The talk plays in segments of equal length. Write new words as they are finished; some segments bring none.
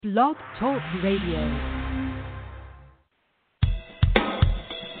Blog Talk Radio.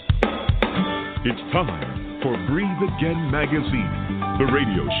 It's time for Breathe Again Magazine, the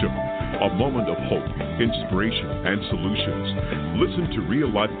radio show. A moment of hope, inspiration, and solutions. Listen to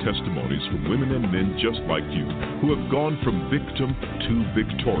real-life testimonies from women and men just like you who have gone from victim to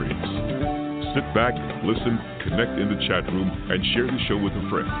victorious. Sit back, listen, connect in the chat room, and share the show with a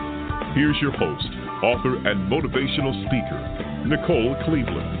friend. Here's your host, author, and motivational speaker, Nicole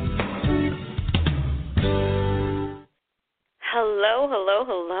Cleveland.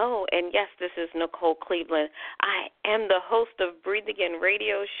 Hello, and yes, this is Nicole Cleveland. I am the host of Breathe Again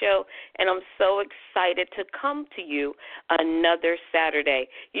Radio Show, and I'm so excited to come to you another Saturday.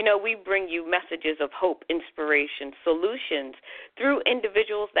 You know, we bring you messages of hope, inspiration, solutions through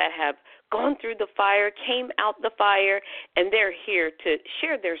individuals that have gone through the fire, came out the fire, and they're here to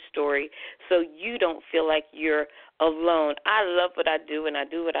share their story so you don't feel like you're alone. I love what I do, and I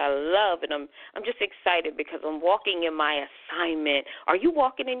do what I love, and I'm just excited because I'm walking in my assignment. Are you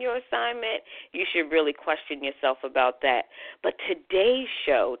walking in your assignment? You should really question yourself about that. But today's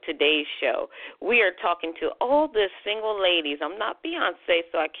show, we are talking to all the single ladies. I'm not Beyonce,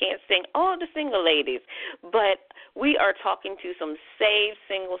 so I can't sing all the single ladies, but we are talking to some saved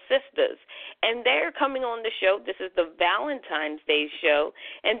single sisters, and they're coming on the show. This is the Valentine's Day show,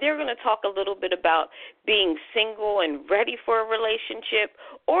 and they're going to talk a little bit about being single and ready for a relationship,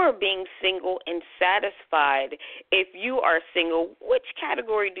 or being single and satisfied. If you are single, which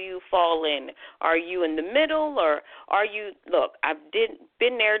category do you fall in? Are you in the middle, or are you, look, I've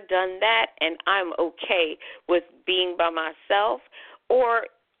been there, done that, and I'm okay with being by myself? Or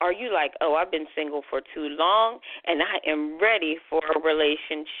are you like, oh, I've been single for too long, and I am ready for a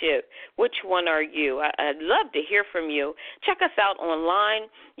relationship? Which one are you? I'd love to hear from you. Check us out online.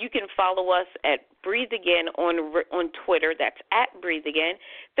 You can follow us at Breathe Again on Twitter. That's at Breathe Again.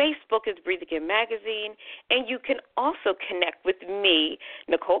 Facebook is Breathe Again Magazine. And you can also connect with me,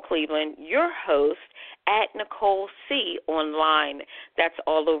 Nicole Cleveland, your host, at Nicole C. online. That's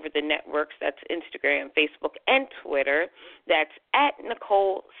all over the networks. That's Instagram, Facebook, and Twitter. That's at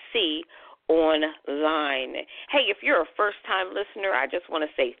Nicole C. online. Hey, if you're a first-time listener, I just want to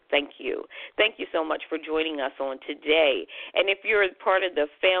say thank you. Thank you so much for joining us on today. And if you're part of the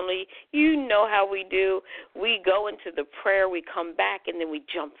family, you know how we do. We go into the prayer, we come back, and then we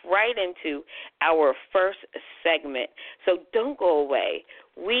jump right into our first segment. So don't go away.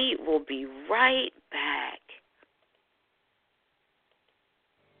 We will be right back.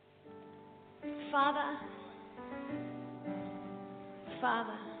 Father,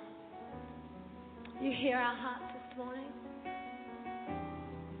 you hear our hearts this morning.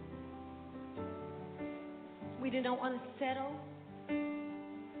 We do not want to settle.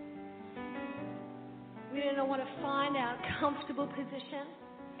 We do not want to find our comfortable position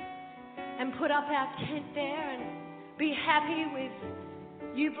and put up our tent there and be happy with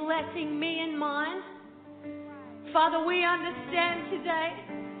you blessing me and mine. Father, we understand today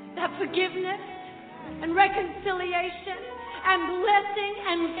that forgiveness and reconciliation and blessing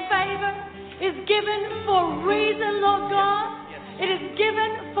and favor is given for a reason, Lord God. It is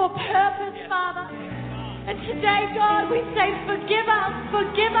given for purpose, Father. And today, God, we say, forgive us,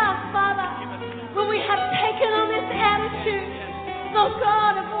 Father, when we have taken on this attitude, Lord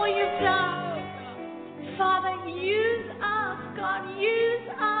God, of all you've done. Father, use us, God, use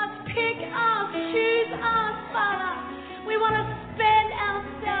us, pick us, choose us, Father. We want to spend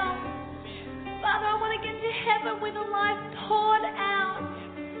ourselves. Father, I want to get to heaven with a life poured out.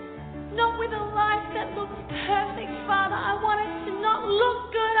 Not with a life that looks perfect, Father. I want it to not look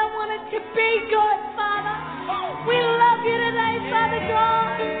good. I want it to be good, Father. We love you today, Father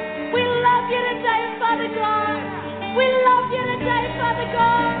God. We love you today, Father God. We love you today, Father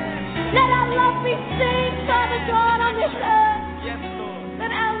God. Let our love be seen, Father God, on this earth. Yes, Lord.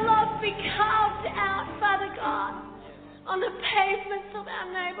 Let our love be carved out, Father God, on the pavements of our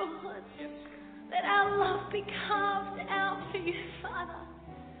neighborhoods. Yes. Let our love be carved out for you, Father.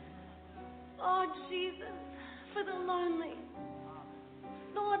 Oh, Jesus, for the lonely.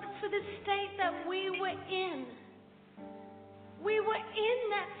 Lord, for the state that we were in. We were in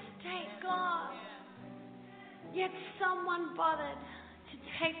that state, God. Yet someone bothered to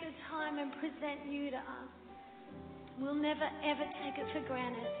take the time and present you to us. We'll never, ever take it for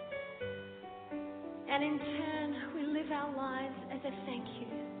granted. And in turn, we live our lives as a thank you.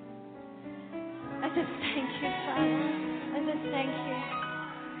 As a thank you, Father. As a thank you.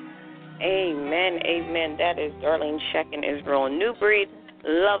 Amen. That is Darlene Sheck and Israel New Breed.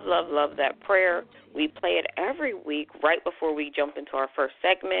 Love, love, love that prayer. We play it every week right before we jump into our first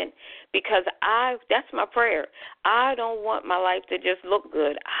segment because that's my prayer. I don't want my life to just look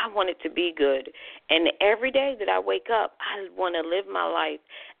good. I want it to be good. And every day that I wake up, I want to live my life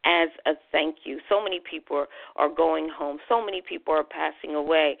as a thank you. So many people are going home. So many people are passing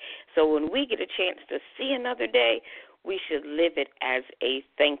away. So when we get a chance to see another day, we should live it as a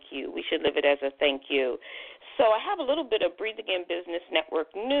thank you. We should live it as a thank you. So I have a little bit of Breathe Again Business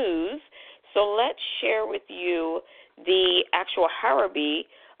Network news. So let's share with you the actual Harrowby.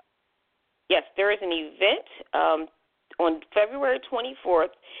 Yes, there is an event on February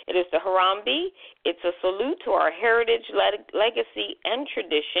 24th. It is the Harambee. It's a salute to our heritage, legacy, and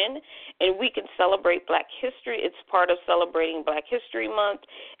tradition, and we can celebrate Black History. It's part of celebrating Black History Month,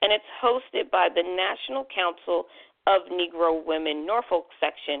 and it's hosted by the National Council of Negro Women, Norfolk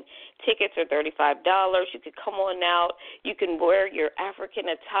section. Tickets are $35. You can come on out. You can wear your African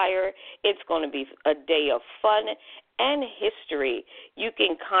attire. It's going to be a day of fun and history. You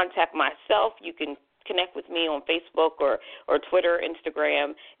can contact myself. You can connect with me on Facebook or Twitter,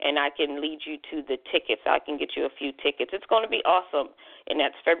 Instagram, and I can lead you to the tickets. I can get you a few tickets. It's going to be awesome, and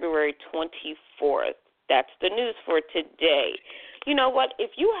that's February 24th. That's the news for today. You know what?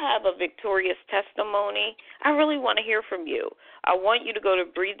 If you have a victorious testimony, I really want to hear from you. I want you to go to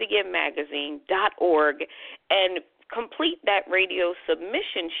breatheagainmagazine.org and complete that radio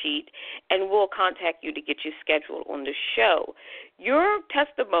submission sheet, and we'll contact you to get you scheduled on the show. Your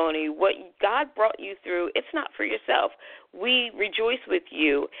testimony, what God brought you through, it's not for yourself. We rejoice with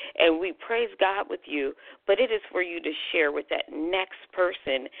you, and we praise God with you, but it is for you to share with that next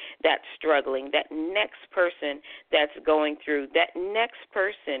person that's struggling, that next person that's going through, that next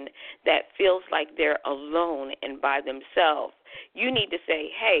person that feels like they're alone and by themselves. You need to say,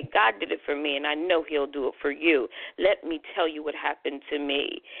 hey, God did it for me, and I know he'll do it for you. Let me tell you what happened to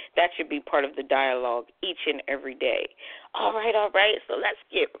me. That should be part of the dialogue each and every day. All right. So let's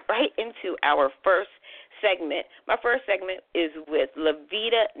get right into our first segment. My first segment is with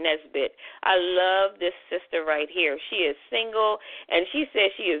Lavita Nesbitt. I love this sister right here. She is single, and she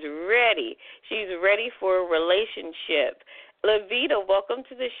says she is ready. She's ready for a relationship. Lavita, welcome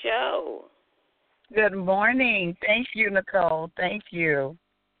to the show. Good morning. Thank you, Nicole. Thank you.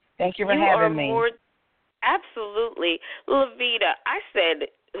 Thank you for having me. Absolutely. Lavita, I said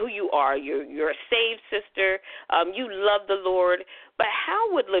who you are. You're a saved sister. You love the Lord. But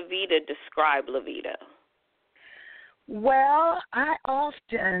how would Lavita describe Lavita? Well, I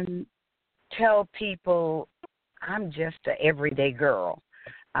often tell people I'm just an everyday girl.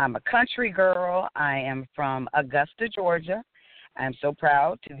 I'm a country girl. I am from Augusta, Georgia. I'm so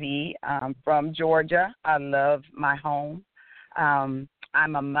proud to be from Georgia. I love my home. I'm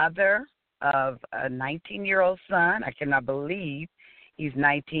a mother of a 19-year-old son. I cannot believe he's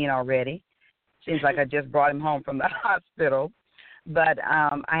 19 already. Seems like I just brought him home from the hospital. But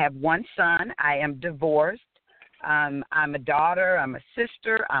I have one son. I am divorced. I'm a daughter. I'm a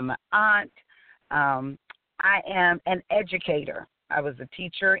sister. I'm an aunt. I am an educator. I was a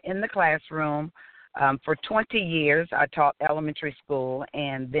teacher in the classroom. For 20 years, I taught elementary school,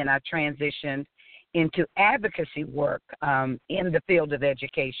 and then I transitioned into advocacy work in the field of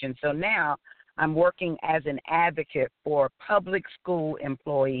education. So now I'm working as an advocate for public school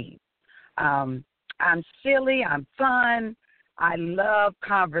employees. I'm silly. I'm fun. I love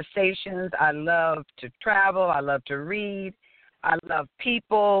conversations. I love to travel. I love to read. I love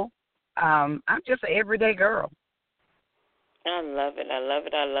people. I'm just an everyday girl. I love it. I love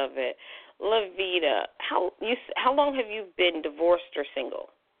it. I love it. Lavita, how long have you been divorced or single?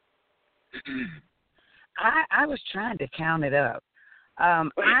 I was trying to count it up.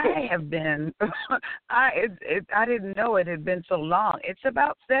 I have been. I didn't know it had been so long. It's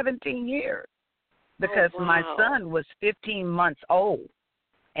about 17 years because my son was 15 months old,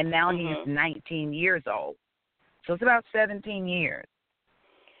 and now he's 19 years old. So it's about 17 years.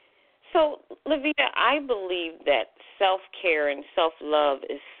 So, Lavita, I believe that self-care and self-love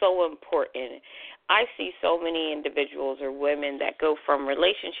is so important. I see so many individuals or women that go from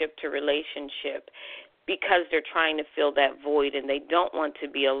relationship to relationship because they're trying to fill that void and they don't want to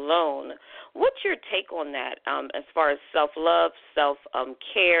be alone. What's your take on that as far as self-love,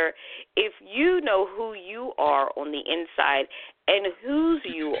 self-care? If you know who you are on the inside and whose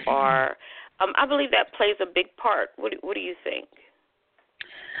you are, I believe that plays a big part. What do you think?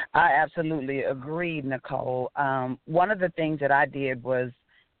 I absolutely agree, Nicole. One of the things that I did was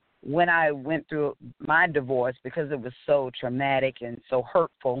when I went through my divorce, because it was so traumatic and so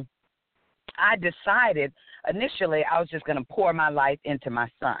hurtful, I decided initially I was just going to pour my life into my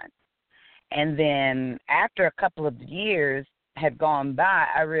son. And then after a couple of years, had gone by,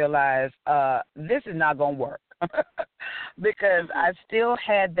 I realized this is not going to work because I still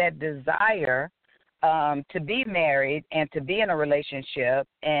had that desire to be married and to be in a relationship,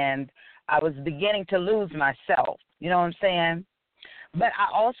 and I was beginning to lose myself. You know what I'm saying? But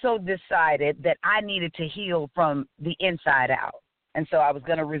I also decided that I needed to heal from the inside out. And so I was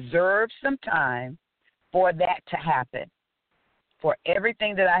going to reserve some time for that to happen. For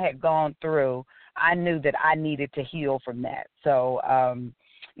everything that I had gone through, I knew that I needed to heal from that. So,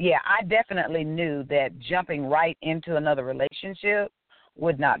 I definitely knew that jumping right into another relationship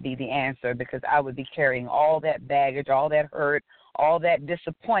would not be the answer, because I would be carrying all that baggage, all that hurt, all that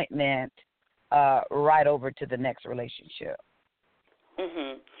disappointment right over to the next relationship.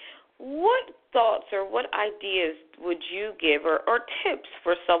 Mm-hmm. What thoughts or what ideas would you give or tips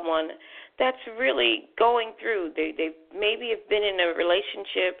for someone that's really going through? They maybe have been in a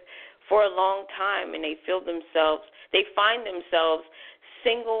relationship for a long time and they find themselves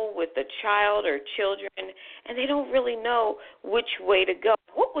single with a child or children, and they don't really know which way to go.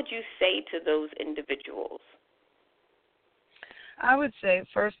 What would you say to those individuals? I would say,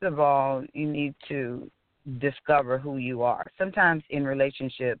 first of all, you need to discover who you are. Sometimes in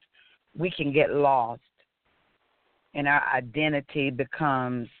relationships, we can get lost and our identity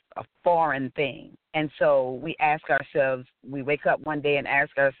becomes a foreign thing. And so we wake up one day and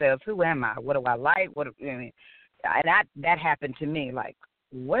ask ourselves, who am I? What do I like? And that happened to me. Like,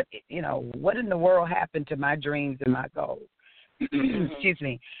 what in the world happened to my dreams and my goals? Excuse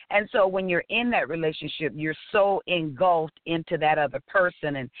me. And so when you're in that relationship, you're so engulfed into that other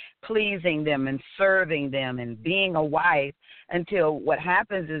person and pleasing them and serving them and being a wife, until what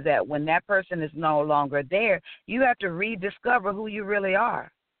happens is that when that person is no longer there, you have to rediscover who you really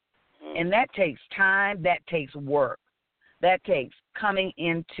are. And that takes time, that takes work, that takes coming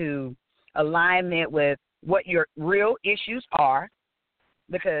into alignment with what your real issues are,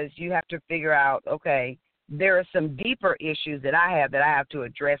 because you have to figure out, okay, there are some deeper issues that I have to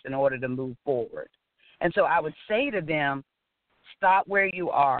address in order to move forward. And so I would say to them, stop where you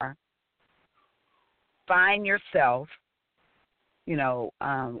are, find yourself,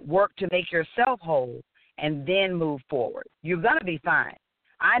 work to make yourself whole, and then move forward. You're going to be fine.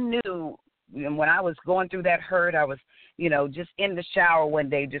 I knew when I was going through that hurt, I was, just in the shower one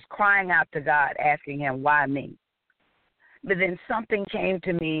day, just crying out to God, asking him, why me? But then something came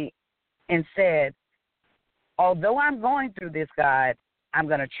to me and said, although I'm going through this, God, I'm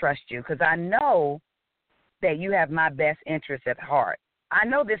going to trust you, because I know that you have my best interest at heart. I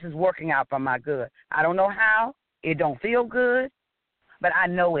know this is working out for my good. I don't know how. It don't feel good, but I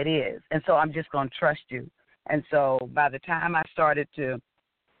know it is. And so I'm just going to trust you. And so by the time I started to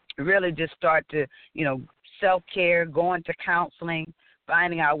really just start to, self-care, going to counseling,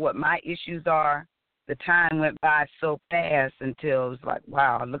 finding out what my issues are, the time went by so fast until it was like,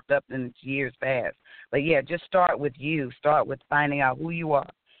 wow, I looked up and it's years past. But, just start with you. Start with finding out who you are,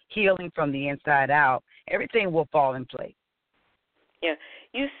 healing from the inside out. Everything will fall in place. Yeah.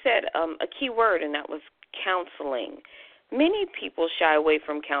 You said a key word, and that was counseling. Many people shy away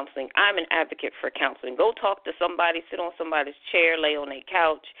from counseling. I'm an advocate for counseling. Go talk to somebody, sit on somebody's chair, lay on their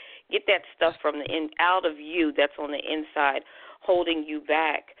couch, get that stuff from the out of you that's on the inside holding you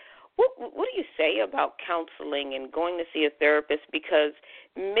back. What do you say about counseling and going to see a therapist? Because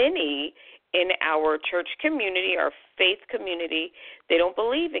many in our church community, our faith community, they don't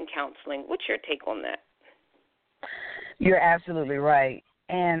believe in counseling. What's your take on that? You're absolutely right.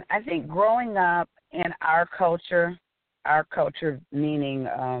 And I think growing up in our culture meaning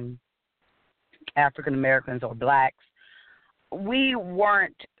African Americans or blacks, we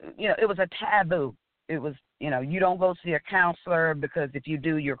weren't, it was a taboo. It was, you don't go see a counselor because if you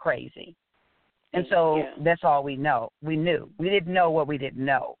do, you're crazy. And so that's all we knew. We didn't know what we didn't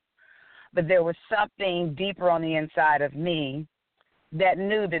know. But there was something deeper on the inside of me that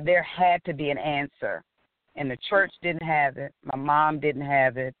knew that there had to be an answer. And the church didn't have it. My mom didn't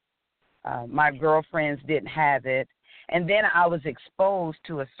have it. My girlfriends didn't have it. And then I was exposed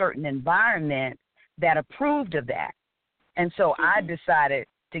to a certain environment that approved of that. And so I decided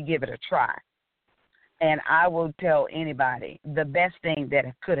to give it a try. And I will tell anybody one of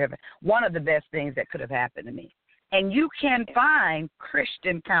the best things that could have happened to me. And you can find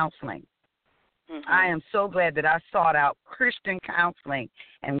Christian counseling. I am so glad that I sought out Christian counseling,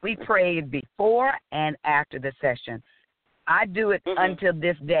 and we prayed before and after the session. I do it until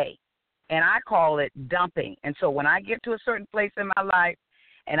this day, and I call it dumping. And so when I get to a certain place in my life,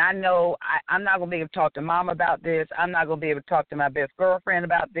 and I know I'm not going to be able to talk to mom about this, I'm not going to be able to talk to my best girlfriend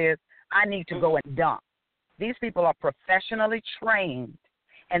about this, I need to go and dump. These people are professionally trained,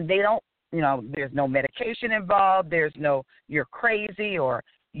 and they don't there's no medication involved. There's no you're crazy, or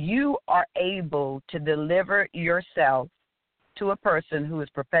you are able to deliver yourself to a person who is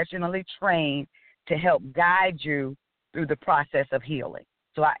professionally trained to help guide you through the process of healing.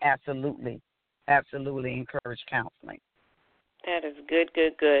 So I absolutely encourage counseling. That is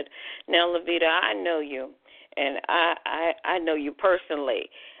good. Now, Levita, I know you, and I know you personally.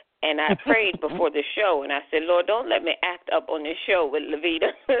 And I prayed before the show, and I said, Lord, don't let me act up on this show with Levita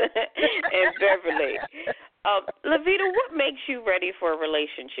and Beverly. Levita, what makes you ready for a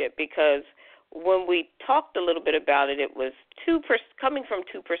relationship? Because when we talked a little bit about it, it was coming from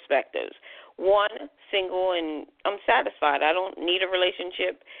two perspectives. One, single and I'm satisfied. I don't need a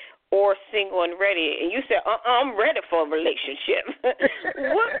relationship, or single and ready. And you said, I'm ready for a relationship.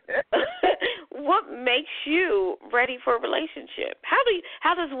 What makes you ready for a relationship?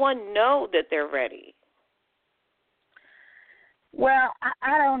 How does one know that they're ready? Well,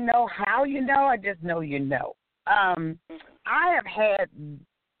 I don't know how you know. I just know you know. I have had,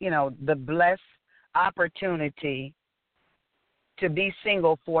 the blessed opportunity to be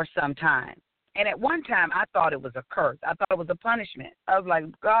single for some time. And at one time, I thought it was a curse. I thought it was a punishment. I was like,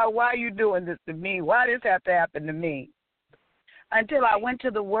 God, why are you doing this to me? Why does this have to happen to me? Until I went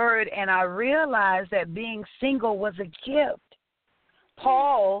to the Word and I realized that being single was a gift.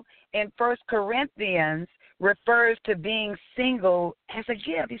 Paul in 1 Corinthians refers to being single as a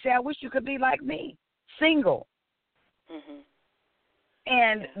gift. He said, I wish you could be like me, single. Mm-hmm.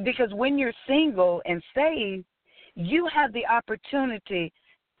 And because when you're single and saved, you have the opportunity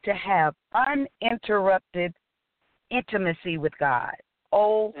to have uninterrupted intimacy with God.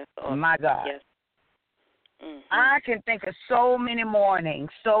 Oh, awesome. My God. Yes. Mm-hmm. I can think of so many mornings,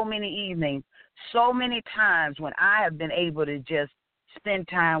 so many evenings, so many times when I have been able to just spend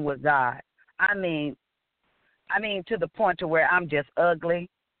time with God. I mean, to the point to where I'm just ugly.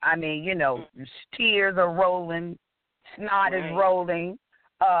 I mean, tears are rolling, snot is rolling,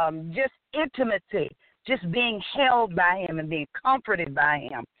 just intimacy. Just being held by him and being comforted by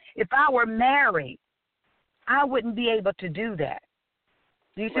him. If I were married, I wouldn't be able to do that.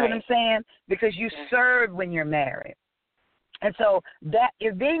 Do you see what I'm saying? Because you serve when you're married. And so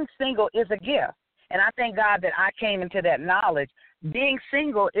being single is a gift. And I thank God that I came into that knowledge. Being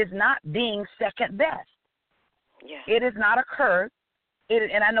single is not being second best. Yeah. It is not a curse.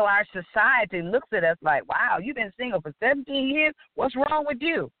 And I know our society looks at us like, wow, you've been single for 17 years. What's wrong with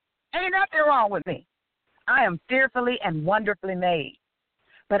you? Ain't nothing wrong with me. I am fearfully and wonderfully made.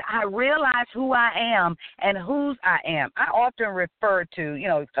 But I realize who I am and whose I am. I often refer to,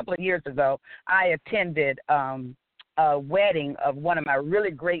 a couple of years ago, I attended a wedding of one of my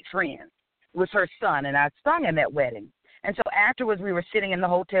really great friends. It was her son, and I sung in that wedding. And so afterwards, we were sitting in the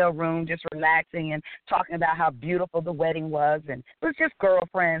hotel room just relaxing and talking about how beautiful the wedding was. And it was just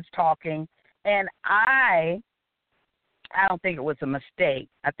girlfriends talking. And I don't think it was a mistake.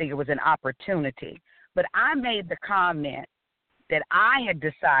 I think it was an opportunity. But I made the comment that I had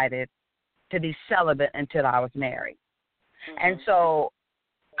decided to be celibate until I was married. Mm-hmm. And so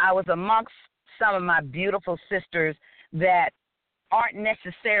I was amongst some of my beautiful sisters that aren't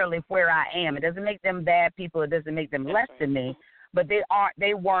necessarily where I am. It doesn't make them bad people. It doesn't make them less than me. But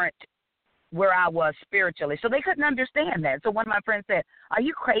they weren't where I was spiritually. So they couldn't understand that. So one of my friends said, are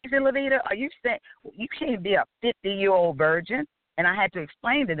you crazy, Levita? Are you saying you can't be a 50-year-old virgin? And I had to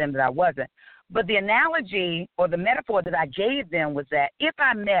explain to them that I wasn't. But the analogy or the metaphor that I gave them was that if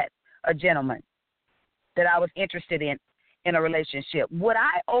I met a gentleman that I was interested in a relationship, would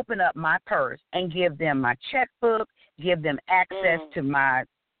I open up my purse and give them my checkbook, give them access to my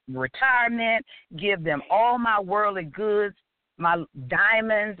retirement, give them all my worldly goods, my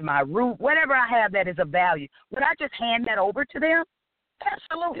diamonds, my roof, whatever I have that is of value? Would I just hand that over to them?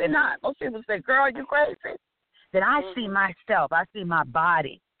 Absolutely not. Most people say, girl, are you crazy? Then I see myself, I see my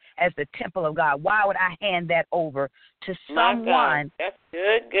body as the temple of God. Why would I hand that over to someone? My God. That's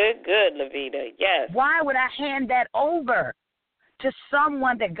good, Levita. Yes. Why would I hand that over to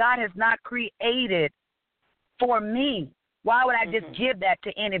someone that God has not created for me? Why would I just give that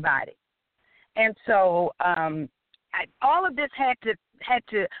to anybody? And so all of this I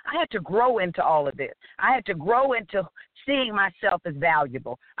had to grow into all of this. I had to grow into seeing myself as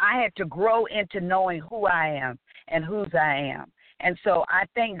valuable. I had to grow into knowing who I am and whose I am. And so I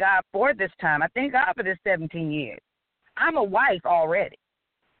thank God for this time. I thank God for this 17 years. I'm a wife already.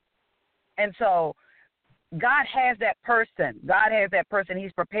 And so God has that person. God has that person.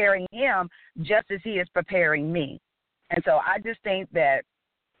 He's preparing him just as he is preparing me. And so I just think that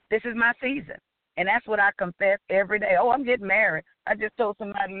this is my season. And that's what I confess every day. Oh, I'm getting married. I just told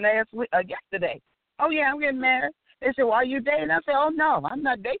somebody yesterday. Oh, yeah, I'm getting married. They said, well, are you dating? I said, oh, no, I'm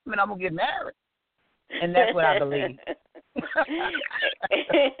not dating, but I'm going to get married. And that's what I believe.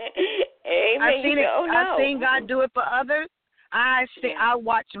 Amen. I've seen God do it for others. I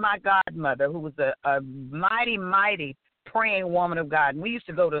watched my godmother, who was a mighty, mighty praying woman of God. And we used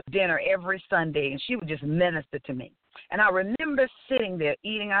to go to dinner every Sunday, and she would just minister to me. And I remember sitting there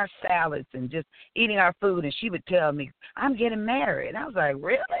eating our salads and just eating our food, and she would tell me, I'm getting married. And I was like,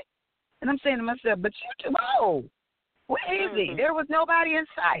 really? And I'm saying to myself, but you too old. Where is he? There was nobody in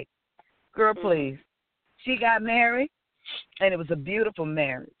sight. Girl, please. She got married, and it was a beautiful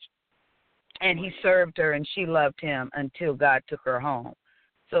marriage. And he served her, and she loved him until God took her home.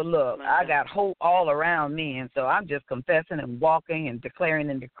 So, look, I got hope all around me, and so I'm just confessing and walking and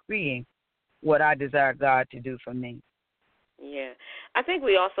declaring and decreeing what I desire God to do for me. Yeah. I think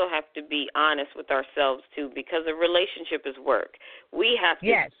we also have to be honest with ourselves, too, because a relationship is work. We have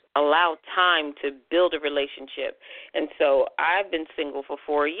to allow time to build a relationship. And so I've been single for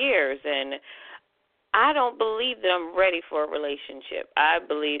 4 years, and I don't believe that I'm ready for a relationship. I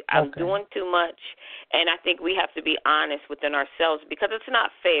believe I'm doing too much, and I think we have to be honest within ourselves because it's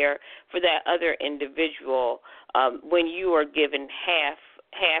not fair for that other individual when you are given half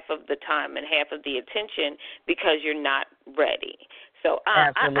of the time and half of the attention because you're not ready. So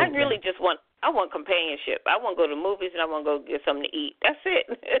I really just want companionship. I want to go to the movies and I want to go get something to eat. That's it.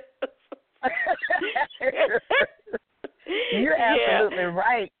 You're absolutely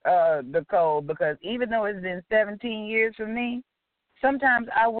right, Nicole, because even though it's been 17 years for me, sometimes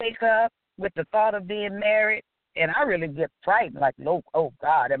I wake up with the thought of being married, and I really get frightened, like, oh,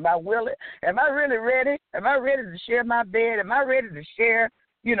 God, am I willing? Am I really ready? Am I ready to share my bed? Am I ready to share,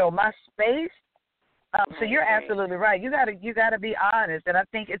 my space? So you're absolutely right. You gotta be honest, and I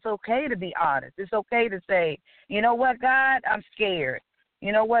think it's okay to be honest. It's okay to say, you know what, God, I'm scared.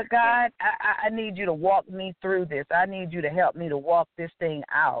 You know what, God, I need you to walk me through this. I need you to help me to walk this thing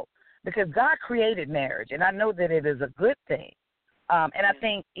out because God created marriage, and I know that it is a good thing. And I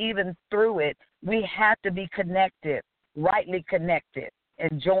think even through it, we have to be connected, rightly connected,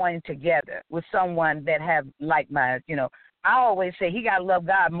 and joined together with someone that have like minds. I always say he got to love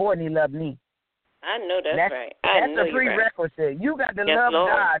God more than he loved me. I know that's right. That's a prerequisite. Right. You got to love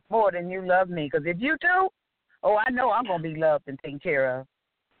Lord. God more than you love me because if you do, I know I'm going to be loved and taken care of.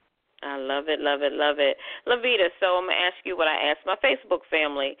 I love it, love it, love it. Lavita, so I'm going to ask you what I asked my Facebook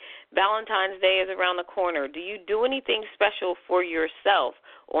family. Valentine's Day is around the corner. Do you do anything special for yourself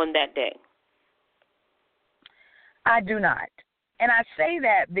on that day? I do not. And I say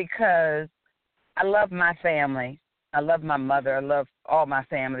that because I love my family. I love my mother. I love all my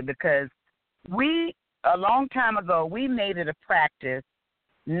family because a long time ago, we made it a practice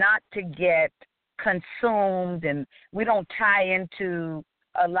not to get consumed, and we don't tie into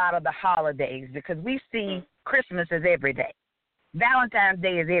a lot of the holidays because we see Christmas as every day. Valentine's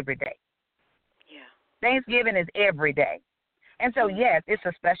Day is every day. Yeah. Thanksgiving is every day. And so, yes, it's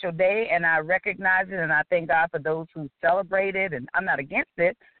a special day, and I recognize it, and I thank God for those who celebrate it, and I'm not against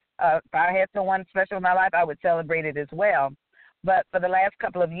it. If I had someone special in my life, I would celebrate it as well. But for the last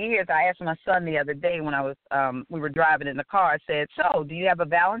couple of years, I asked my son the other day when we were driving in the car, I said, so do you have a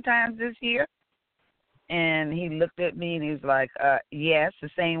Valentine's this year? And he looked at me and he was like, yes, the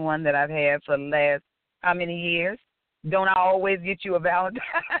same one that I've had for the last how many years? Don't I always get you a Valentine?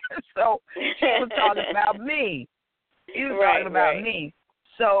 So he was talking about me. He was talking about me.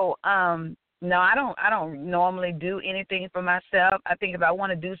 So, no, I don't normally do anything for myself. I think if I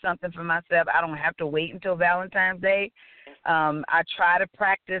want to do something for myself, I don't have to wait until Valentine's Day. I try to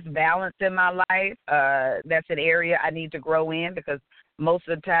practice balance in my life. That's an area I need to grow in because most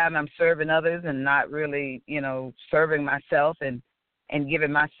of the time I'm serving others and not really, serving myself and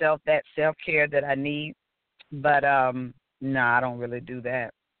giving myself that self-care that I need. But, no, I don't really do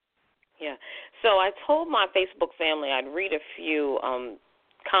that. Yeah. So I told my Facebook family I'd read a few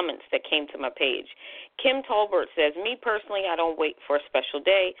comments that came to my page. Kim Tolbert says, me personally, I don't wait for a special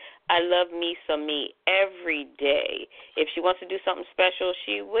day. I love me some me every day. If she wants to do something special,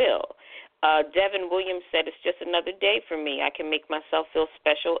 she will. Devin Williams said, it's just another day for me. I can make myself feel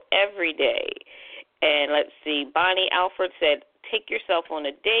special every day. And let's see, Bonnie Alford said, take yourself on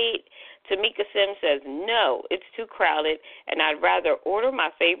a date. Tamika Sims says, no, it's too crowded, and I'd rather order my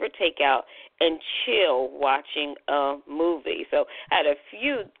favorite takeout and chill watching a movie. So I had a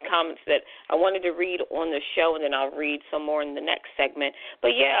few comments that I wanted to read on the show, and then I'll read some more in the next segment.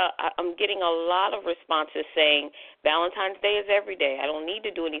 But, yeah, I'm getting a lot of responses saying Valentine's Day is every day. I don't need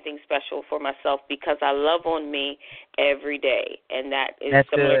to do anything special for myself because I love on me every day, and that is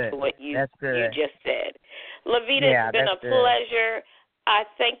similar to what you just said. Lavita, it's been a pleasure. I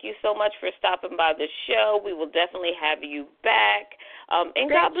thank you so much for stopping by the show. We will definitely have you back. And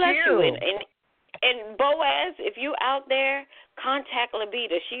God bless you. And Boaz, if you out there, contact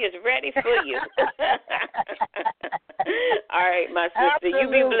Lavita. She is ready for you. All right, my sister. Absolutely.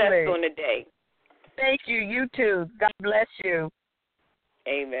 You be blessed on the day. Thank you. You too. God bless you.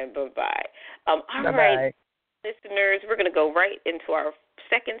 Amen. Bye-bye. All Bye-bye. right, listeners, we're going to go right into our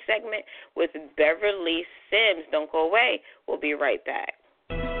second segment with Beverly Sims. Don't go away. We'll be right back.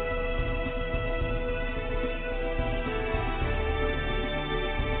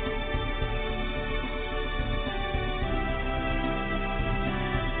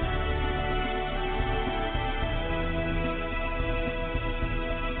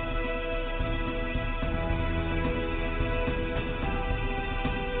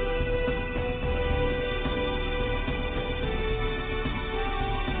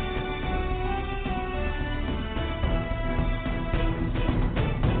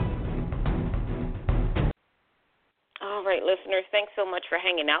 All right, listeners, thanks so much for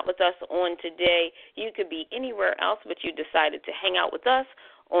hanging out with us on today. You could be anywhere else, but you decided to hang out with us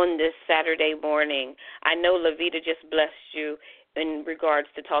on this Saturday morning. I know Lavita just blessed you in regards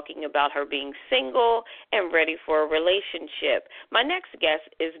to talking about her being single and ready for a relationship. My next guest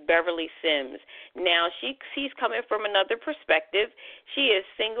is Beverly Sims. Now, she's coming from another perspective. She is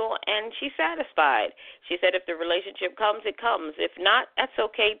single and she's satisfied. She said if the relationship comes, it comes. If not, that's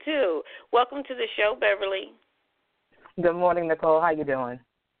okay too. Welcome to the show, Beverly. Good morning, Nicole. How you doing?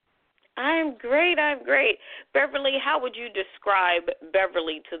 I'm great. Beverly, how would you describe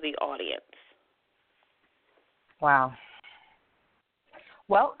Beverly to the audience? Wow.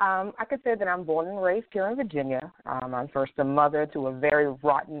 Well, I could say that I'm born and raised here in Virginia. I'm first a mother to a very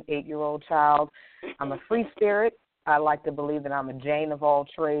rotten 8-year-old child. I'm a free spirit. I like to believe that I'm a Jane of all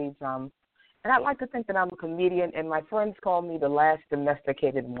trades. And I like to think that I'm a comedian, and my friends call me the last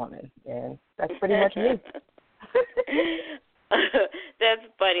domesticated woman. And that's pretty much me. That's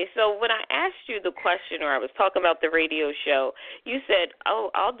funny. So when I asked you the question, or I was talking about the radio show, you said,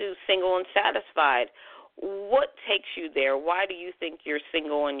 I'll do single and satisfied. What takes you there? Why do you think you're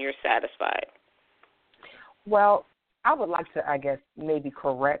single and you're satisfied? Well, I would like to, I guess, maybe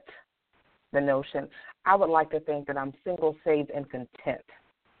correct the notion. I would like to think that I'm single, saved, and content.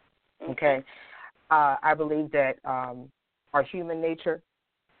 Okay? I believe that our human nature,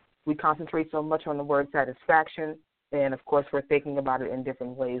 we concentrate so much on the word satisfaction, and, of course, we're thinking about it in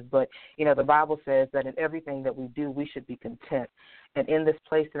different ways. But, you know, the Bible says that in everything that we do, we should be content. And in this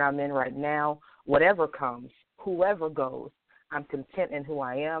place that I'm in right now, whatever comes, whoever goes, I'm content in who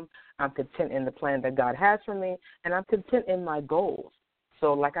I am. I'm content in the plan that God has for me, and I'm content in my goals.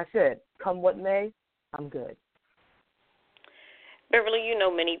 So, like I said, come what may, I'm good. Beverly, you know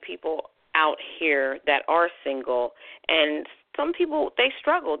many people out here that are single, and some people, they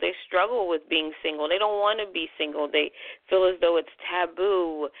struggle. They struggle with being single. They don't want to be single. They feel as though it's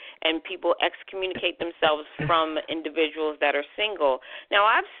taboo, and people excommunicate themselves from individuals that are single. Now,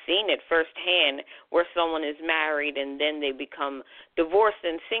 I've seen it firsthand where someone is married and then they become divorced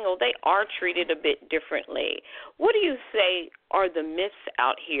and single. They are treated a bit differently. What do you say are the myths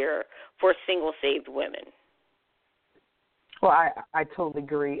out here for single, saved women? Well, I totally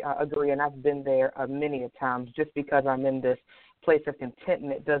agree, and I've been there many a times. Just because I'm in this place of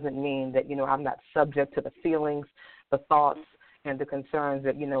contentment doesn't mean that, you know, I'm not subject to the feelings, the thoughts, and the concerns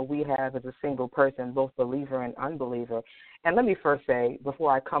that, you know, we have as a single person, both believer and unbeliever. And let me first say,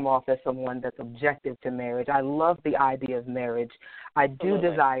 before I come off as someone that's objective to marriage, I love the idea of marriage. I do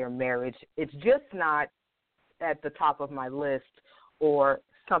desire marriage. It's just not at the top of my list or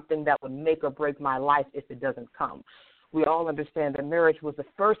something that would make or break my life if it doesn't come. We all understand that marriage was the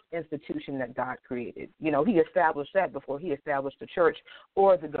first institution that God created. You know, he established that before he established the church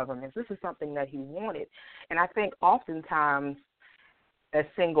or the government. This is something that he wanted. And I think oftentimes as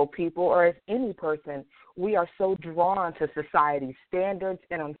single people or as any person, we are so drawn to society's standards.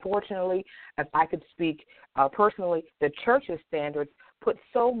 And unfortunately, if I could speak personally, the church's standards put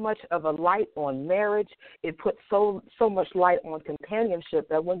so much of a light on marriage. It puts so much light on companionship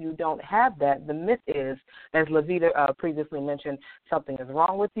that when you don't have that, the myth is, as Lavita previously mentioned, something is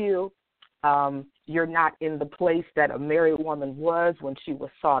wrong with you. You're not in the place that a married woman was when she was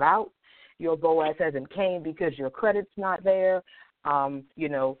sought out. Your Boaz hasn't came because your credit's not there. You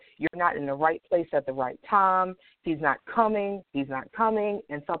know, you're not in the right place at the right time. He's not coming,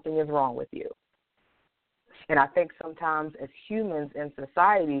 and something is wrong with you. And I think sometimes as humans in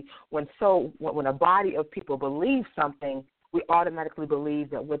society, when a body of people believe something, we automatically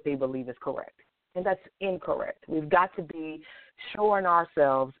believe that what they believe is correct. And that's incorrect. We've got to be sure in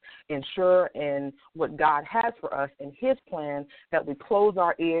ourselves and sure in what God has for us and his plan, that we close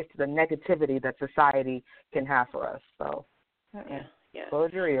our ears to the negativity that society can have for us. So,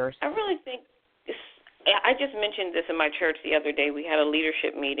 close your ears. I really think I just mentioned this in my church the other day. We had a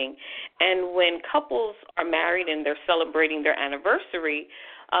leadership meeting, and when couples are married and they're celebrating their anniversary,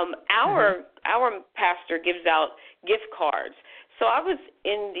 our pastor gives out gift cards. So I was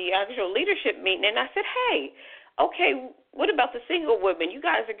in the actual leadership meeting, and I said, hey, okay, what about the single women? You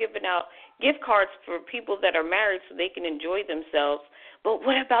guys are giving out gift cards for people that are married so they can enjoy themselves. But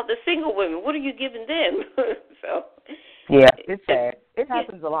what about the single women? What are you giving them? It's sad. It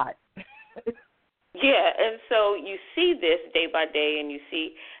happens a lot. Yeah, and so you see this day by day, and you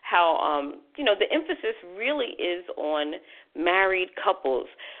see how, the emphasis really is on married couples.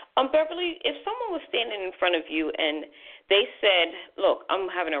 Beverly, if someone was standing in front of you and they said, look, I'm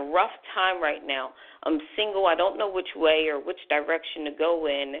having a rough time right now. I'm single. I don't know which way or which direction to go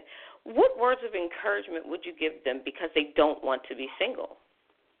in. What words of encouragement would you give them because they don't want to be single?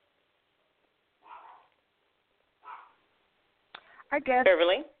 I guess,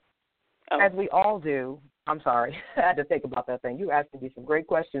 Beverly? as we all do, I'm sorry, I had to think about that thing. You asked me some great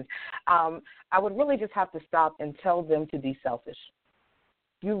questions. I would really just have to stop and tell them to be selfish.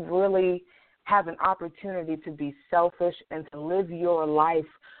 You really have an opportunity to be selfish and to live your life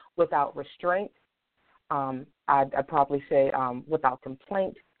without restraint. I'd probably say without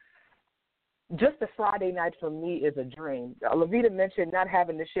complaint. Just a Friday night for me is a dream. Lavita mentioned not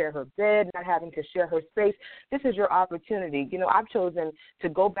having to share her bed, not having to share her space. This is your opportunity. I've chosen to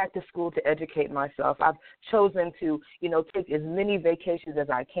go back to school to educate myself. I've chosen to, take as many vacations as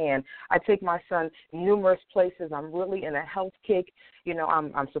I can. I take my son numerous places. I'm really in a health kick.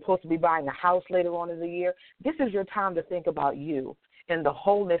 I'm supposed to be buying a house later on in the year. This is your time to think about you and the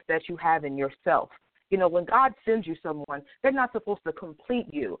wholeness that you have in yourself. When God sends you someone, they're not supposed to complete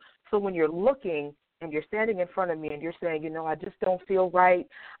you. So when you're looking and you're standing in front of me and you're saying, I just don't feel right,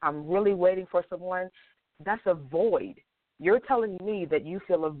 I'm really waiting for someone, that's a void. You're telling me that you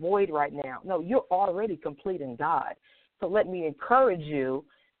feel a void right now. No, you're already complete in God. So let me encourage you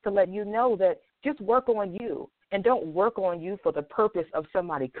to let you know that just work on you. And don't work on you for the purpose of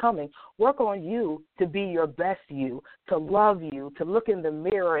somebody coming. Work on you to be your best you, to love you, to look in the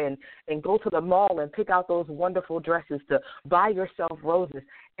mirror and go to the mall and pick out those wonderful dresses, to buy yourself roses.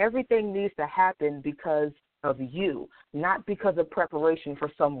 Everything needs to happen because of you, not because of preparation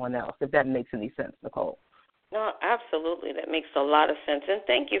for someone else, if that makes any sense, Nicole. No, absolutely. That makes a lot of sense. And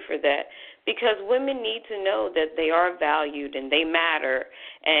thank you for that, because women need to know that they are valued and they matter,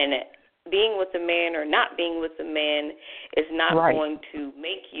 and being with a man or not being with a man is not going to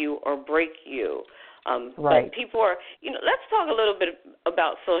make you or break you. But people are, let's talk a little bit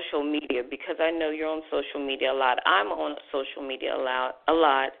about social media, because I know you're on social media a lot. I'm on social media a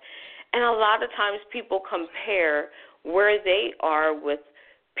lot. And a lot of times people compare where they are with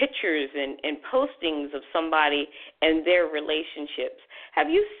pictures and postings of somebody and their relationships. Have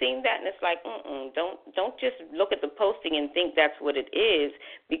you seen that? And it's like, don't just look at the posting and think that's what it is,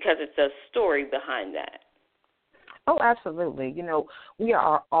 because it's a story behind that. Oh, absolutely. We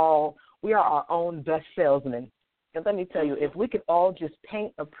are our own best salesmen. And let me tell you, if we could all just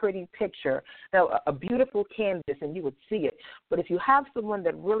paint a pretty picture, a beautiful canvas, and you would see it. But if you have someone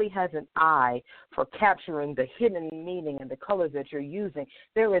that really has an eye for capturing the hidden meaning and the colors that you're using,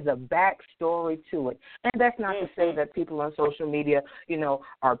 there is a backstory to it. And that's not to say that people on social media,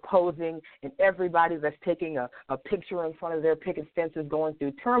 are posing, and everybody that's taking a picture in front of their picket fences going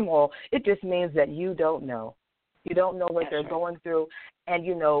through turmoil. It just means that you don't know. You don't know what they're going through. And,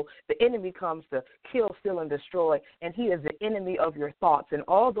 the enemy comes to kill, steal, and destroy, and he is the enemy of your thoughts and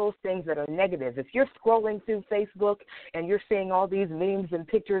all those things that are negative. If you're scrolling through Facebook and you're seeing all these memes and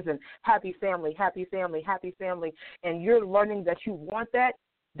pictures and happy family, happy family, happy family, and you're learning that you want that,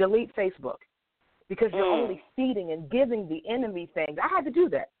 delete Facebook, because you're only feeding and giving the enemy things. I had to do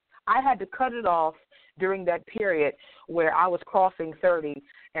that. I had to cut it off during that period where I was crossing 30,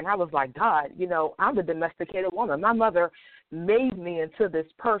 and I was like, God, I'm the domesticated woman. My mother made me into this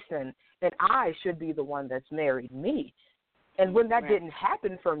person, and I should be the one that's married me. And when that didn't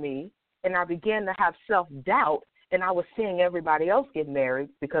happen for me, and I began to have self-doubt, and I was seeing everybody else get married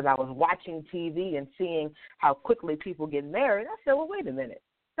because I was watching TV and seeing how quickly people get married, I said, well, wait a minute.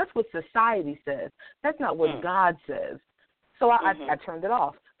 That's what society says. That's not what God says. So I turned it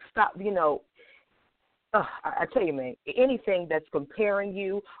off. Stop, I tell you, man, anything that's comparing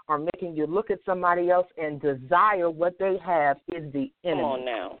you or making you look at somebody else and desire what they have is the enemy. Come on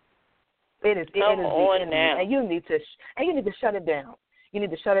now. It is the enemy, and you need to shut it down. You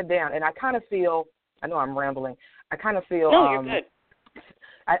need to shut it down. And I kind of feel, I know I'm rambling, I kind of feel, no, you're good.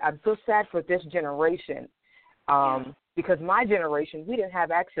 I'm so sad for this generation because my generation, we didn't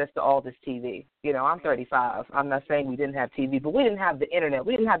have access to all this TV. You know, I'm 35. I'm not saying we didn't have TV, but we didn't have the Internet.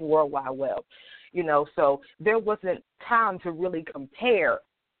 We didn't have the World Wide Web. You know, so there wasn't time to really compare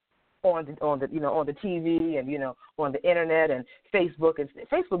on the TV and, you know, on the Internet and Facebook. And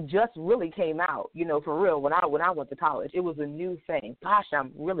Facebook just really came out, you know, for real. When I went to college, it was a new thing. Gosh,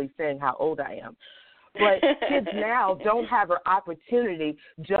 I'm really saying how old I am. But kids now don't have an opportunity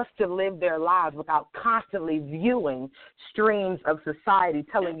just to live their lives without constantly viewing streams of society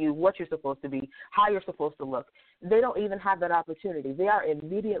telling you what you're supposed to be, how you're supposed to look. They don't even have that opportunity. They are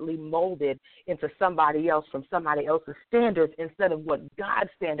immediately molded into somebody else from somebody else's standards instead of what God's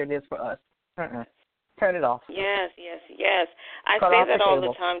standard is for us. Turn it off. Yes. I say that all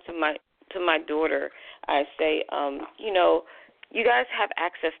the time to my daughter. I say, you know, you guys have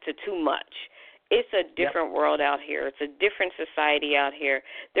access to too much. It's a different world out here. It's a different society out here.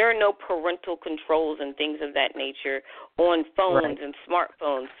 There are no parental controls and things of that nature on phones and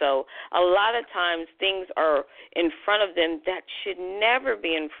smartphones. So a lot of times things are in front of them that should never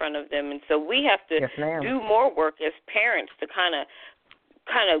be in front of them. And so we have to do more work as parents to kind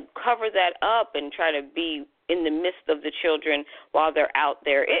of cover that up and try to be in the midst of the children while they're out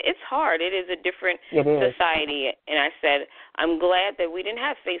there. It's hard. It is a different society. And I said, I'm glad that we didn't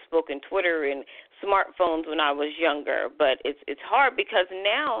have Facebook and Twitter and smartphones when I was younger. But it's hard because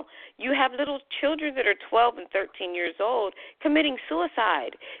now you have little children that are 12 and 13 years old committing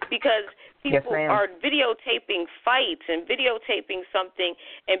suicide because people are videotaping fights and videotaping something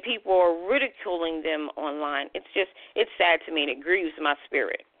and people are ridiculing them online. It's sad to me and it grieves my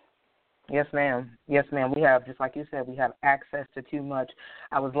spirit. Yes, ma'am. Yes, ma'am. We have, just like you said, we have access to too much.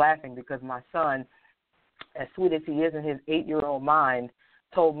 I was laughing because my son, as sweet as he is in his 8-year-old mind,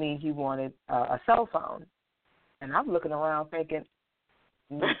 told me he wanted a cell phone. And I'm looking around thinking,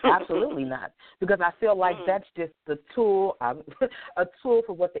 absolutely not, because I feel like that's just the tool, a tool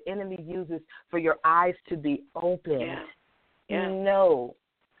for what the enemy uses for your eyes to be open. Yeah. No.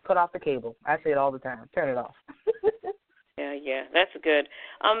 Cut off the cable. I say it all the time. Turn it off. Yeah, that's good.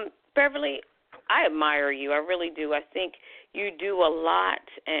 Beverly, I admire you. I really do. I think you do a lot,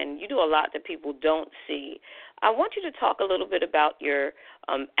 and you do a lot that people don't see. I want you to talk a little bit about your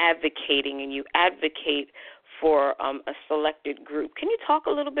advocating, and you advocate for a selected group. Can you talk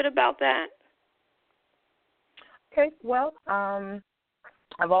a little bit about that? Okay, well,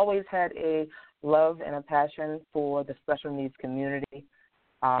 I've always had a love and a passion for the special needs community.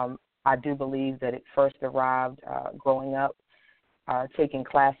 I do believe that it first arrived growing up, taking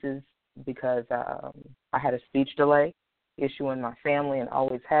classes because I had a speech delay issue in my family and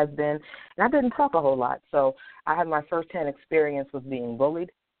always has been, and I didn't talk a whole lot. So I had my firsthand experience with being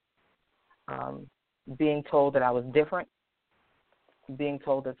bullied, being told that I was different, being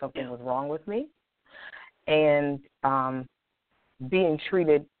told that something was wrong with me, and being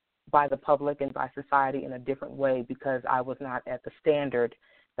treated by the public and by society in a different way because I was not at the standard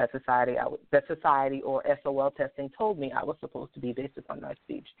that society or SOL testing told me I was supposed to be based upon my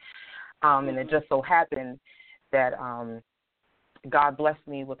speech. And it just so happened that God blessed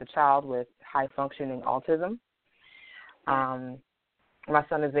me with a child with high-functioning autism. My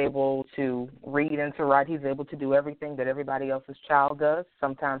son is able to read and to write. He's able to do everything that everybody else's child does.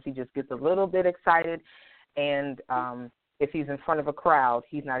 Sometimes he just gets a little bit excited, and if he's in front of a crowd,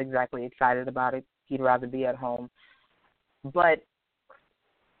 he's not exactly excited about it. He'd rather be at home. But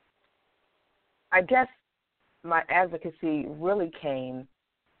I guess my advocacy really came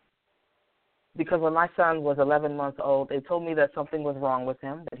because when my son was 11 months old, they told me that something was wrong with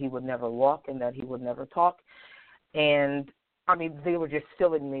him, that he would never walk and that he would never talk. And, I mean, they were just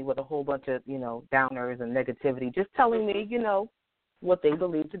filling me with a whole bunch of, downers and negativity, just telling me, what they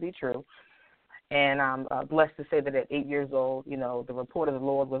believed to be true. And I'm blessed to say that at 8 years old, the report of the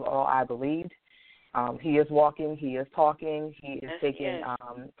Lord was all I believed. He is walking, he is talking, he is taking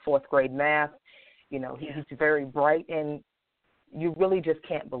fourth grade math. He's very bright, and you really just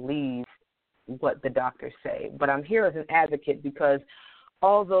can't believe what the doctors say. But I'm here as an advocate because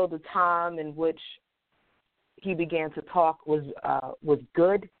although the time in which he began to talk was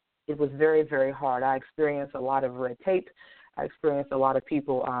good, it was very, very hard. I experienced a lot of red tape. I experienced a lot of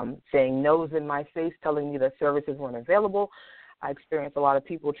people saying no's in my face, telling me that services weren't available. I experienced a lot of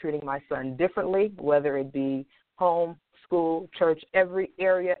people treating my son differently, whether it be home, school, church, every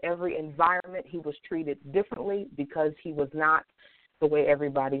area, every environment. He was treated differently because he was not the way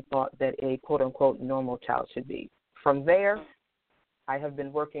everybody thought that a quote-unquote normal child should be. From there, I have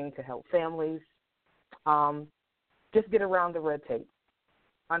been working to help families just get around the red tape,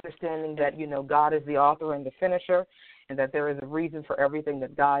 understanding that, God is the author and the finisher, and that there is a reason for everything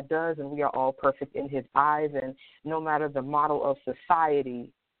that God does, and we are all perfect in his eyes. And no matter the model of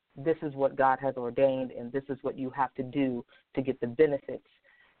society, this is what God has ordained, and this is what you have to do to get the benefits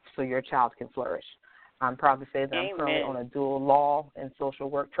so your child can flourish. I'm proud to say that I'm currently on a dual law and social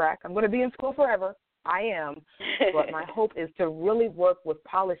work track. I'm going to be in school forever. I am. But my hope is to really work with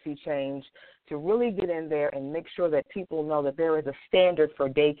policy change, to really get in there and make sure that people know that there is a standard for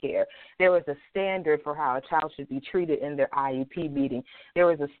daycare. There is a standard for how a child should be treated in their IEP meeting.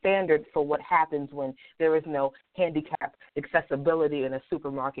 There is a standard for what happens when there is no handicap accessibility in a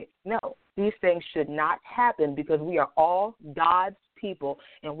supermarket. No, these things should not happen because we are all God's people,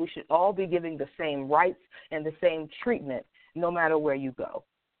 and we should all be giving the same rights and the same treatment no matter where you go.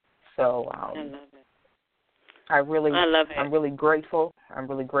 So I love it. I love it. I'm really grateful. I'm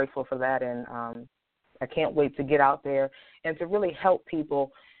really grateful for that, and I can't wait to get out there and to really help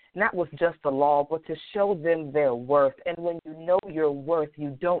people, not with just the law, but to show them their worth. And when you know your worth,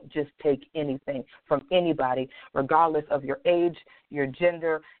 you don't just take anything from anybody, regardless of your age, your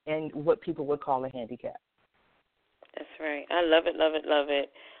gender, and what people would call a handicap. That's right. I love it, love it, love it.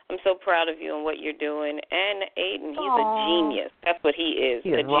 I'm so proud of you and what you're doing. And Aiden, he's a genius. That's what he is,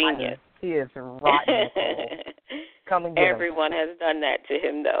 a genius. He is rotten. Come and get Everyone has done that to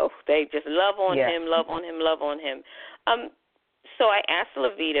him, though. They just love on him, love on him, love on him. So I asked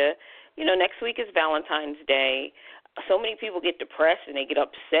Lavita, next week is Valentine's Day. So many people get depressed and they get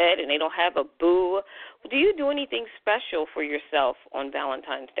upset and they don't have a boo. Do you do anything special for yourself on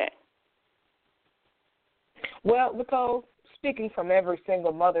Valentine's Day? Well, Nicole, speaking from every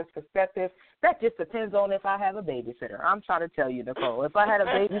single mother's perspective, that just depends on if I have a babysitter. I'm trying to tell you, Nicole, if I had a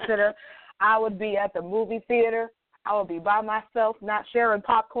babysitter, I would be at the movie theater. I would be by myself, not sharing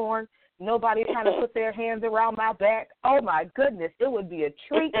popcorn. Nobody trying to put their hands around my back. Oh, my goodness, it would be a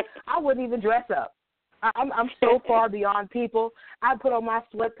treat. I wouldn't even dress up. I'm so far beyond people. I'd put on my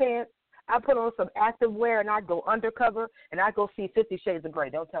sweatpants. I'd put on some active wear, and I'd go undercover, and I'd go see 50 Shades of Grey.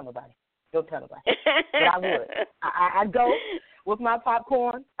 Don't tell nobody. Don't tell nobody. But I would. I'd go with my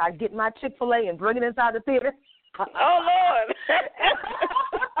popcorn. I'd get my Chick-fil-A and bring it inside the theater. Oh, Lord.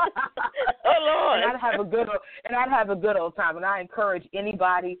 Oh, Lord. And I'd have a good old time. And I encourage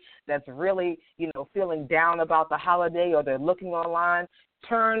anybody that's really, feeling down about the holiday or they're looking online,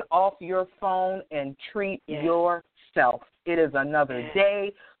 turn off your phone and treat yourself. It is another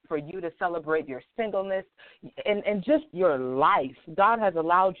day for you to celebrate your singleness and just your life. God has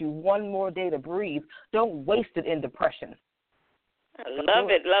allowed you one more day to breathe. Don't waste it in depression. I love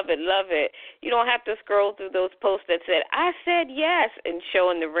it, love it, love it. You don't have to scroll through those posts that said, I said yes, and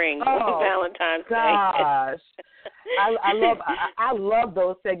showing the ring on Valentine's Day. I love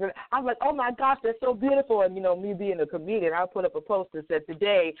those segments. I'm like, oh, my gosh, they're so beautiful. And, me being a comedian, I put up a post that said,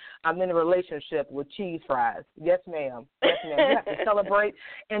 today I'm in a relationship with cheese fries. Yes, ma'am. Yes, ma'am. You have to celebrate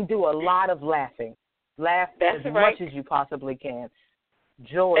and do a lot of laughing. Laugh as much as you possibly can.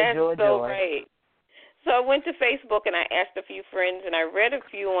 Joy, joy, joy. Right. So I went to Facebook and I asked a few friends, and I read a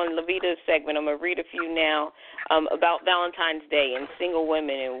few on Lavita's segment. I'm going to read a few now about Valentine's Day and single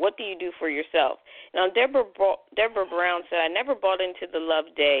women and what do you do for yourself. Now, Deborah Brown said, I never bought into the love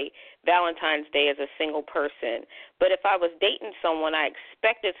day, Valentine's Day, as a single person. But if I was dating someone, I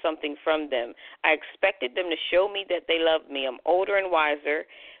expected something from them. I expected them to show me that they loved me. I'm older and wiser,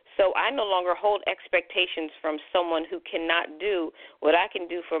 so I no longer hold expectations from someone who cannot do what I can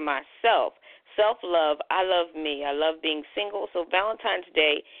do for myself. Self-love, I love me. I love being single. So Valentine's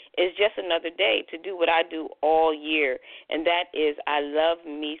Day is just another day to do what I do all year, and that is I love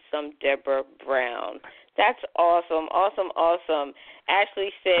me some Deborah Brown. That's awesome, awesome, awesome.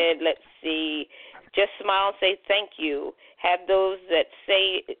 Ashley said, let's see, just smile and say thank you. Have those that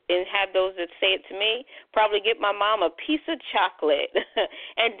say it to me. Probably get my mom a piece of chocolate.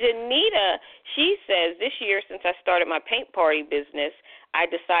 And Danita, she says, this year since I started my paint party business, I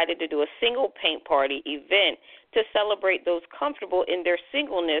decided to do a single paint party event to celebrate those comfortable in their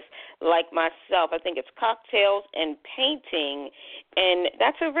singleness like myself. I think it's cocktails and painting, and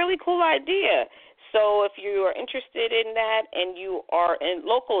that's a really cool idea. So if you are interested in that and you are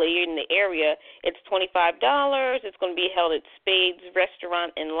locally in the area, it's $25. It's going to be held at Spades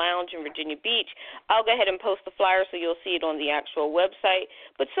Restaurant and Lounge in Virginia Beach. I'll go ahead and post the flyer so you'll see it on the actual website.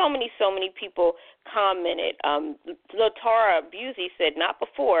 But so many people commented. Latara Busey said, not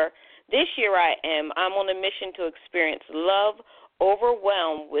before. This year I'm on a mission to experience love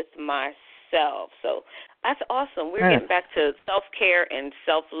overwhelmed with myself. So that's awesome. We're getting back to self-care and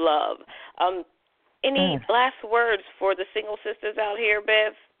self-love. Any last words for the single sisters out here,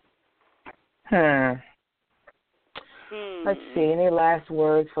 Bev? Let's see, any last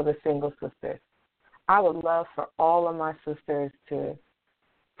words for the single sisters? I would love for all of my sisters to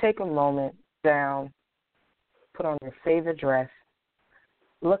take a moment down, put on your favorite dress,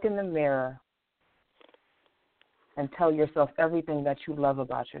 look in the mirror, and tell yourself everything that you love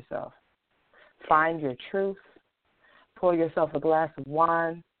about yourself. Find your truth. Pour yourself a glass of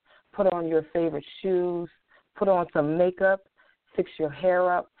wine. Put on your favorite shoes. Put on some makeup. Fix your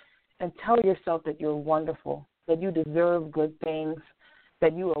hair up. And tell yourself that you're wonderful, that you deserve good things,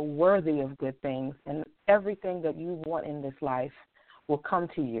 that you are worthy of good things, and everything that you want in this life will come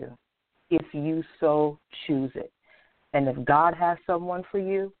to you if you so choose it. And if God has someone for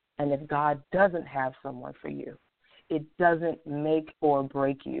you, and if God doesn't have someone for you, it doesn't make or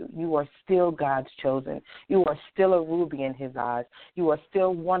break you. You are still God's chosen. You are still a ruby in his eyes. You are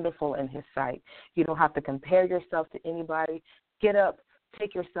still wonderful in his sight. You don't have to compare yourself to anybody. Get up,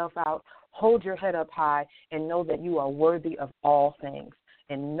 take yourself out, hold your head up high, and know that you are worthy of all things.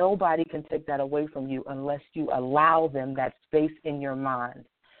 And nobody can take that away from you unless you allow them that space in your mind.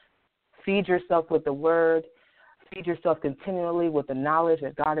 Feed yourself with the word. Feed yourself continually with the knowledge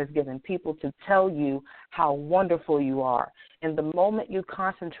that God has given people to tell you how wonderful you are. And the moment you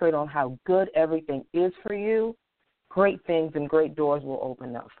concentrate on how good everything is for you, great things and great doors will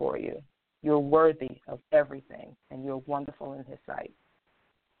open up for you. You're worthy of everything, and you're wonderful in his sight.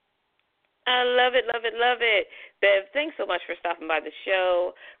 I love it, love it, love it. Bev, thanks so much for stopping by the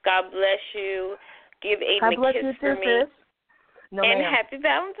show. God bless you. Give Aiden a kiss for me. No, and ma'am. happy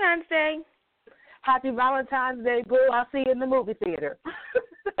Valentine's Day. Happy Valentine's Day, boo. I'll see you in the movie theater.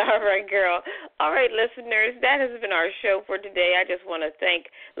 All right, girl. All right, listeners, that has been our show for today. I just want to thank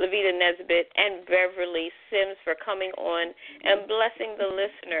Levita Nesbitt and Beverly Sims for coming on and blessing the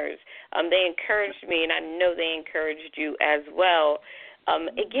listeners. They encouraged me, and I know they encouraged you as well.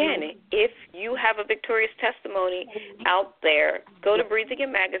 Again, if you have a victorious testimony out there, go to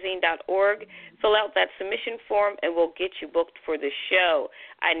breatheagainmagazine.org, fill out that submission form, and we'll get you booked for the show.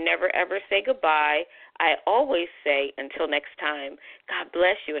 I never, ever say goodbye. I always say until next time, God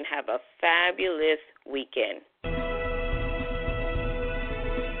bless you and have a fabulous weekend.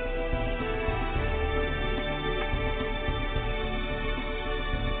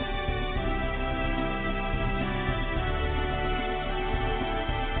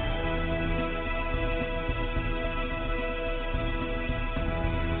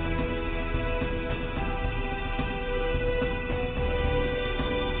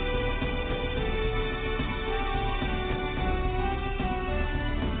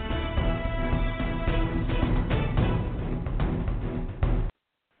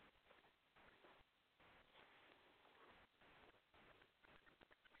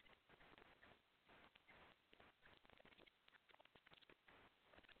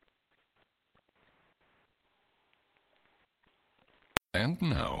 And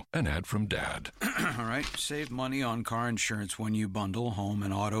now, an ad from Dad. All right, save money on car insurance when you bundle home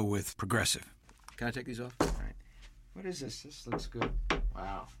and auto with Progressive. Can I take these off? All right. What is this? This looks good.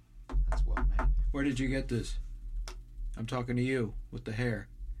 Wow, that's well made. Where did you get this? I'm talking to you with the hair.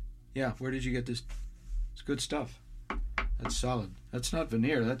 Yeah, where did you get this? It's good stuff. That's solid. That's not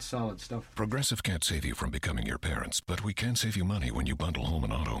veneer, that's solid stuff. Progressive can't save you from becoming your parents, but we can save you money when you bundle home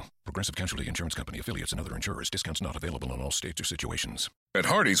and auto. Progressive Casualty Insurance Company, affiliates, and other insurers. Discounts not available in all states or situations. At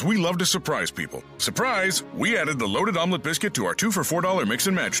Hardee's, we love to surprise people. Surprise! We added the Loaded Omelet Biscuit to our 2 for $4 mix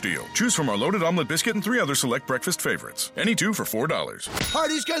and match deal. Choose from our Loaded Omelet Biscuit and 3 other select breakfast favorites. Any 2 for $4.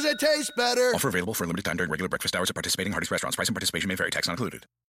 Hardee's, because it tastes better. Offer available for a limited time during regular breakfast hours at participating Hardee's restaurants. Price and participation may vary. Tax not included.